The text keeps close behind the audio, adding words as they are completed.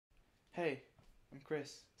Hey, I'm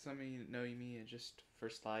Chris. Some of you know me at just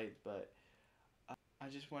first light, but I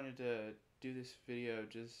just wanted to do this video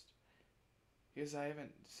just because I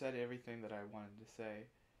haven't said everything that I wanted to say.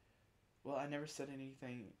 Well, I never said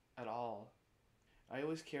anything at all. I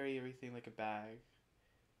always carry everything like a bag,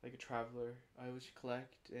 like a traveler. I always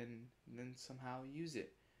collect and then somehow use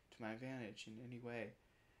it to my advantage in any way.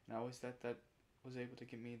 And I always thought that was able to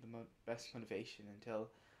give me the best motivation until,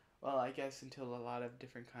 well, I guess until a lot of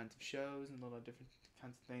different kinds of shows and a lot of different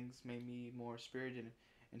kinds of things made me more spirited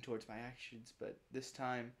and towards my actions. But this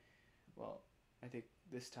time, well, I think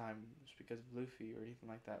this time was because of Luffy or anything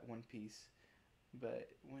like that, One Piece. But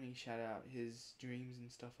when he shouted out his dreams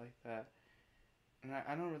and stuff like that, and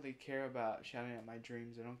I don't really care about shouting out my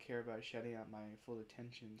dreams. I don't care about shouting out my full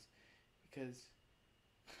attentions because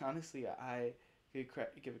honestly, I give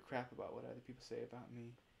a crap about what other people say about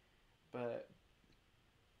me. But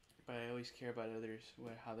I always care about others,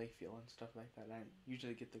 how they feel and stuff like that. I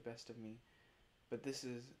usually get the best of me, but this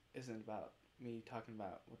isn't about me talking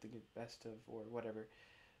about what they get best of or whatever.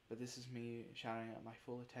 But this is me shouting out my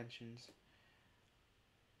full attentions.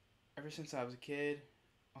 Ever since I was a kid,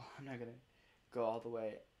 oh, I'm not gonna go all the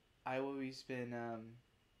way. I've always been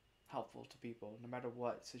helpful to people, no matter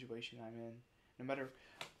what situation I'm in, no matter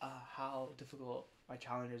how difficult my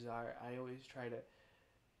challenges are. I always try to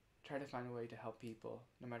find a way to help people,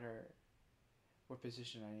 no matter what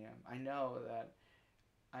position I am. I know that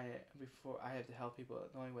I before I have to help people.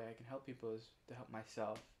 The only way I can help people is to help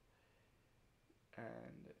myself,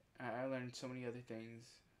 and I learned so many other things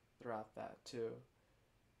throughout that too,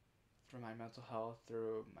 through my mental health,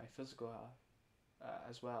 through my physical health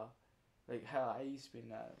as well. Like hell, I used to be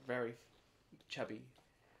very chubby.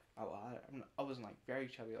 I wasn't like very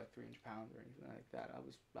chubby, like 300 pounds or anything like that. I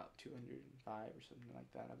was about 205 or something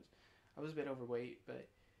like that. I was a bit overweight, but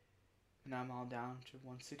now I'm all down to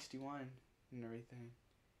 161 and everything.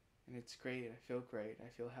 And it's great. I feel great. I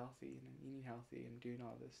feel healthy and I'm eating healthy and doing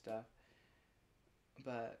all this stuff.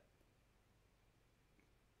 But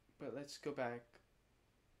let's go back.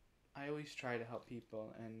 I always try to help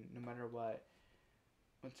people, and no matter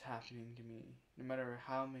what's happening to me, no matter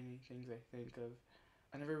how many things I think of,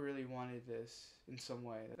 I never really wanted this in some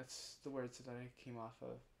way. That's the words that I came off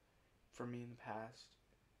of for me in the past.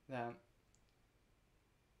 That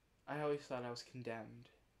I always thought I was condemned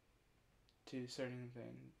to certain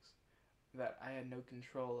things that I had no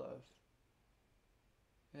control of.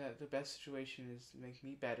 That the best situation is to make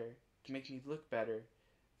me better, to make me look better,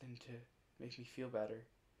 than to make me feel better.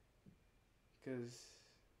 Because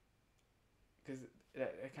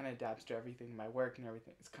it kind of adapts to everything, my work and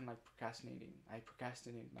everything. It's kind of like procrastinating. I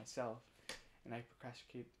procrastinated myself, and I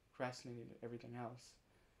procrastinated everything else.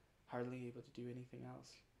 Hardly able to do anything else.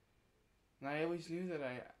 And I always knew that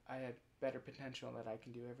I had better potential, that I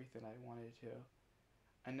can do everything I wanted to.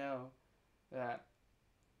 I know that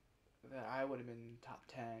I would have been top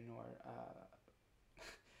 10 or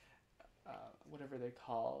whatever they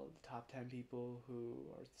call the top 10 people who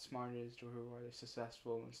are the smartest or who are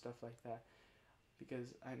successful and stuff like that,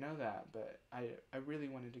 because I know that, but I really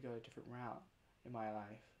wanted to go a different route in my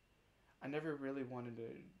life. I never really wanted to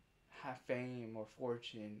have fame or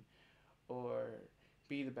fortune or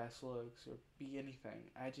be the best looks or be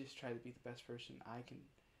anything. I just try to be the best person I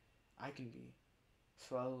can be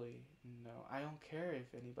slowly. I don't care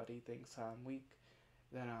if anybody thinks I'm weak,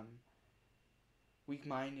 that I'm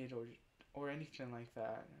weak-minded or anything like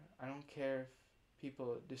that. I don't care if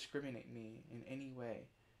people discriminate me in any way.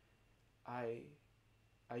 I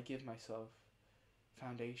I give myself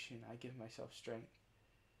foundation. I give myself strength.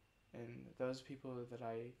 And those people that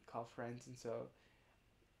I call friends and so,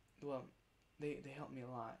 well, they help me a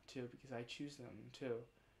lot too because I choose them too.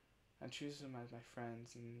 I choose them as my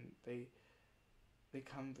friends, and they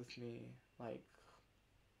come with me like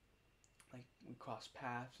we cross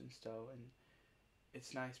paths and stuff, and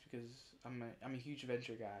it's nice because I'm a huge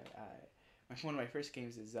adventure guy. One of my first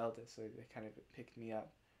games is Zelda, so they kind of picked me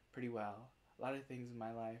up pretty well. A lot of things in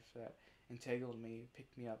my life that entangled me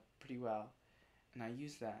picked me up pretty well, and I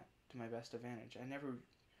use that to my best advantage. I never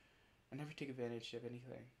take advantage of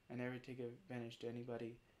anything. I never take advantage to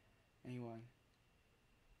anybody, anyone,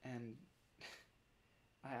 and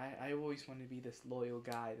I always want to be this loyal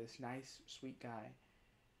guy, this nice, sweet guy,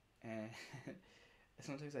 and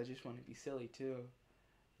sometimes I just want to be silly too.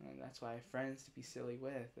 And that's why I have friends to be silly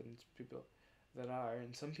with, and people that are.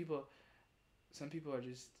 And some people are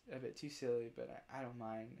just a bit too silly, but I don't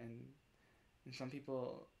mind. And some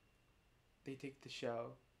people, they take the show,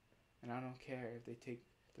 and I don't care if they take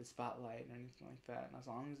the spotlight or anything like that. And as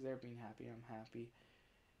long as they're being happy, I'm happy.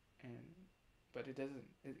 And but it doesn't.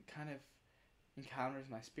 It kind of encounters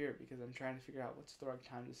my spirit because I'm trying to figure out what's the right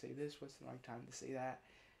time to say this, what's the right time to say that,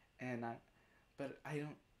 and I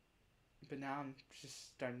don't. But now I'm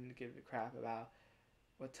just starting to give a crap about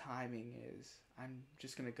what timing is. I'm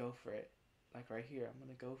just gonna go for it, like right here. I'm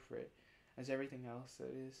gonna go for it, as everything else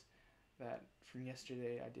that is that from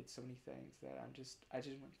yesterday. I did so many things that I just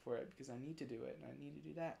went for it because I need to do it and I need to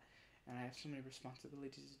do that, and I have so many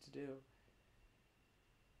responsibilities to do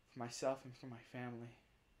for myself and for my family.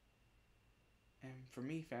 And for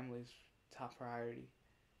me, family is top priority.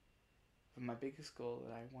 But my biggest goal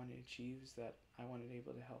that I wanted to achieve is that I wanted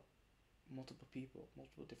able to help multiple people,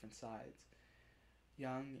 multiple different sides,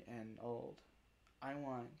 young and old. I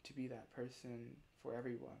want to be that person for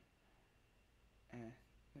everyone, and,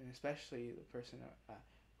 and especially the person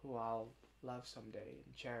who I'll love someday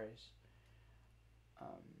and cherish.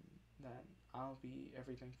 Um, that I'll be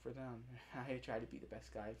everything for them. I try to be the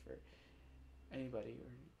best guy for anybody or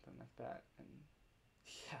something like that, and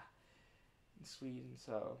yeah, and sweet and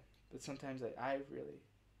so. But sometimes I really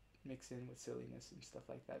mix in with silliness and stuff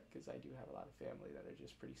like that because I do have a lot of family that are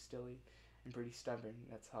just pretty stilly and pretty stubborn.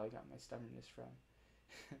 That's how I got my stubbornness from.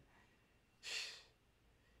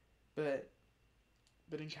 but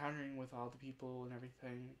but encountering with all the people and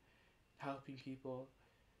everything, helping people,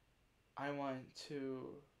 I want to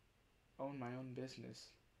own my own business.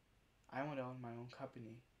 I want to own my own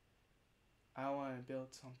company. I want to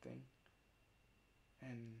build something,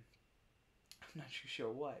 and I'm not too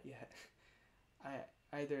sure what yet. I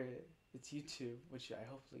either it's YouTube, which I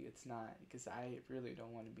hopefully it's not, because I really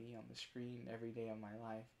don't want to be on the screen every day of my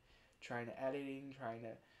life, trying to editing, trying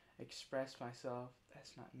to express myself.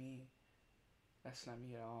 That's not me. That's not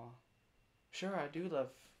me at all. Sure, I do love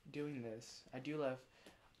doing this. I do love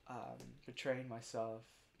portraying myself,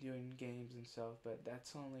 doing games and stuff, but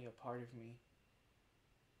that's only a part of me.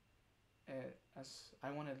 As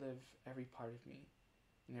I want to live every part of me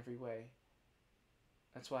in every way.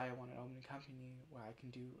 That's why I want to own a company where I can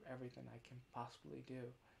do everything I can possibly do.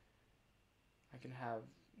 I can have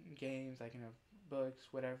games, I can have books,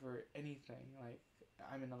 whatever, anything. Like,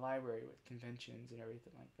 I'm in the library with conventions and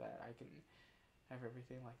everything like that. I can have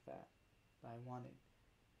everything like that I wanted.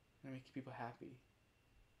 And make people happy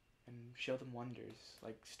and show them wonders.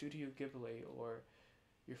 Like Studio Ghibli or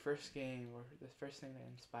your first game or the first thing that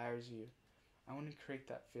inspires you. I want to create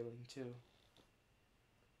that feeling too.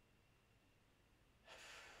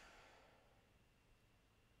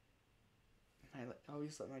 I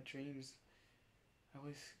always let my dreams, I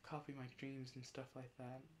always copy my dreams and stuff like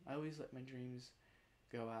that. I always let my dreams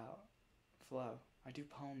go out, flow. I do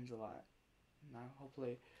poems a lot. Now,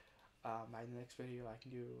 hopefully, by the next video,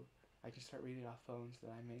 I can start reading off poems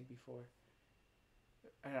that I made before.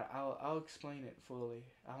 And I'll explain it fully.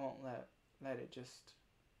 I won't let it just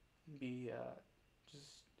be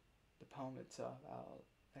just the poem itself.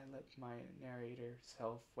 I let my narrator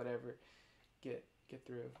self, whatever, get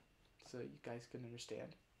through, so you guys can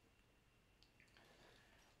understand.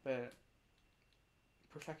 But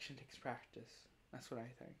perfection takes practice. That's what I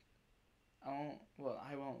think.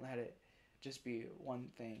 I won't let it just be one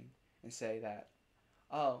thing and say that,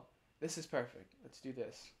 oh, this is perfect. Let's do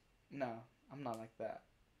this. No, I'm not like that.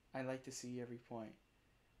 I like to see every point,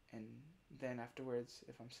 and then afterwards,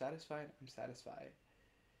 if I'm satisfied, I'm satisfied.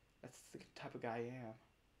 That's the type of guy I am.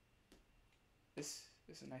 This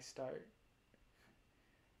is a nice start.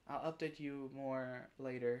 I'll update you more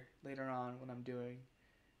later on when I'm doing,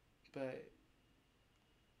 but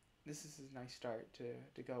this is a nice start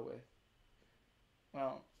to go with.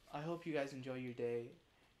 Well, I hope you guys enjoy your day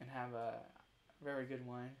and have a very good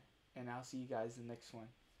one, and I'll see you guys in the next one.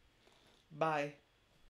 Bye.